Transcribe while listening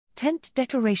Tent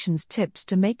decorations tips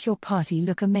to make your party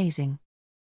look amazing.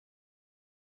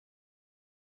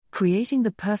 Creating the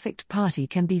perfect party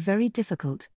can be very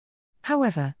difficult.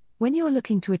 However, when you're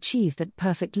looking to achieve that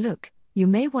perfect look, you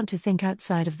may want to think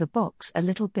outside of the box a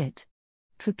little bit.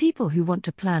 For people who want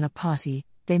to plan a party,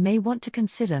 they may want to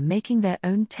consider making their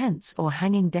own tents or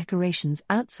hanging decorations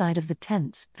outside of the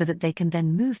tents so that they can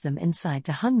then move them inside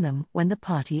to hang them when the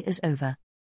party is over.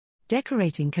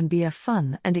 Decorating can be a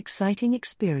fun and exciting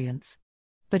experience.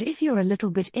 But if you're a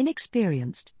little bit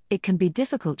inexperienced, it can be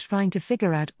difficult trying to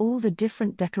figure out all the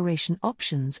different decoration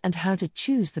options and how to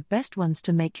choose the best ones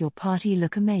to make your party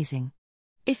look amazing.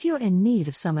 If you're in need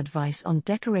of some advice on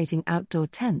decorating outdoor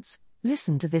tents,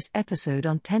 listen to this episode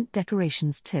on tent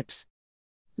decorations tips.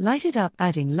 Light it up.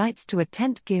 Adding lights to a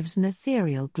tent gives an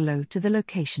ethereal glow to the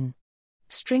location.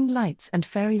 String lights and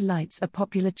fairy lights are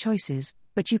popular choices,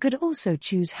 but you could also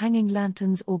choose hanging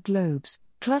lanterns or globes,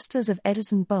 clusters of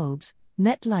Edison bulbs,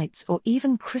 net lights, or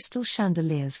even crystal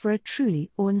chandeliers for a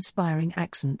truly awe-inspiring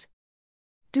accent.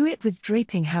 Do it with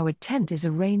draping. How a tent is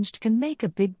arranged can make a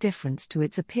big difference to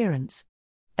its appearance.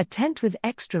 A tent with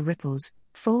extra ripples,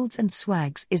 folds and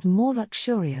swags is more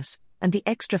luxurious, and the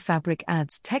extra fabric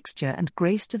adds texture and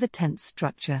grace to the tent's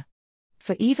structure.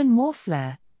 For even more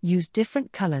flair, use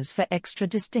different colors for extra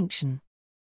distinction.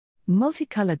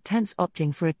 Multicolored tents.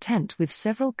 Opting for a tent with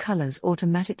several colors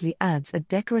automatically adds a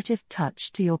decorative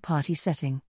touch to your party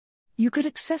setting. You could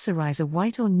accessorize a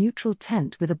white or neutral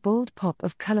tent with a bold pop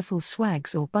of colorful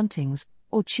swags or buntings,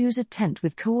 or choose a tent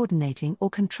with coordinating or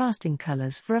contrasting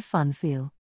colors for a fun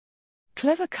feel.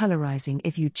 Clever colorizing.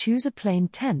 If you choose a plain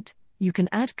tent, you can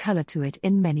add color to it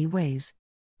in many ways.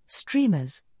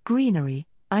 Streamers, greenery,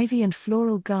 ivy and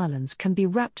floral garlands can be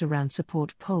wrapped around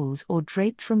support poles or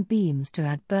draped from beams to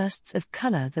add bursts of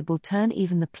color that will turn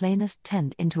even the plainest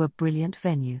tent into a brilliant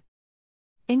venue.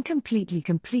 Incompletely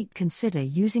complete. Consider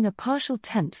using a partial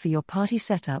tent for your party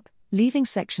setup, leaving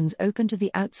sections open to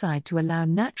the outside to allow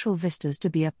natural vistas to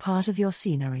be a part of your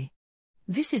scenery.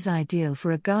 This is ideal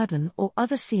for a garden or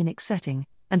other scenic setting,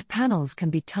 and panels can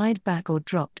be tied back or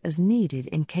dropped as needed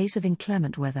in case of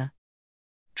inclement weather.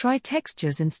 Try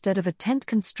textures instead of a tent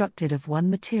constructed of one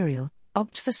material.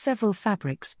 Opt for several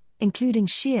fabrics, including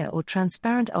sheer or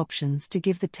transparent options to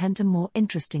give the tent a more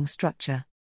interesting structure.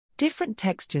 Different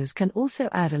textures can also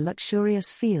add a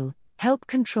luxurious feel, help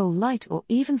control light, or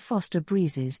even foster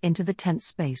breezes into the tent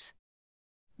space.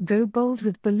 Go bold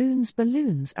with balloons.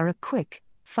 Balloons are a quick,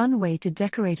 fun way to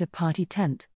decorate a party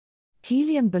tent.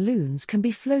 Helium balloons can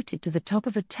be floated to the top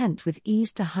of a tent with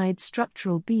ease to hide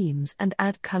structural beams and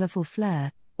add colorful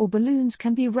flair, or balloons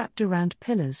can be wrapped around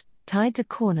pillars, tied to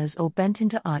corners, or bent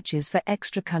into arches for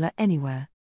extra color anywhere.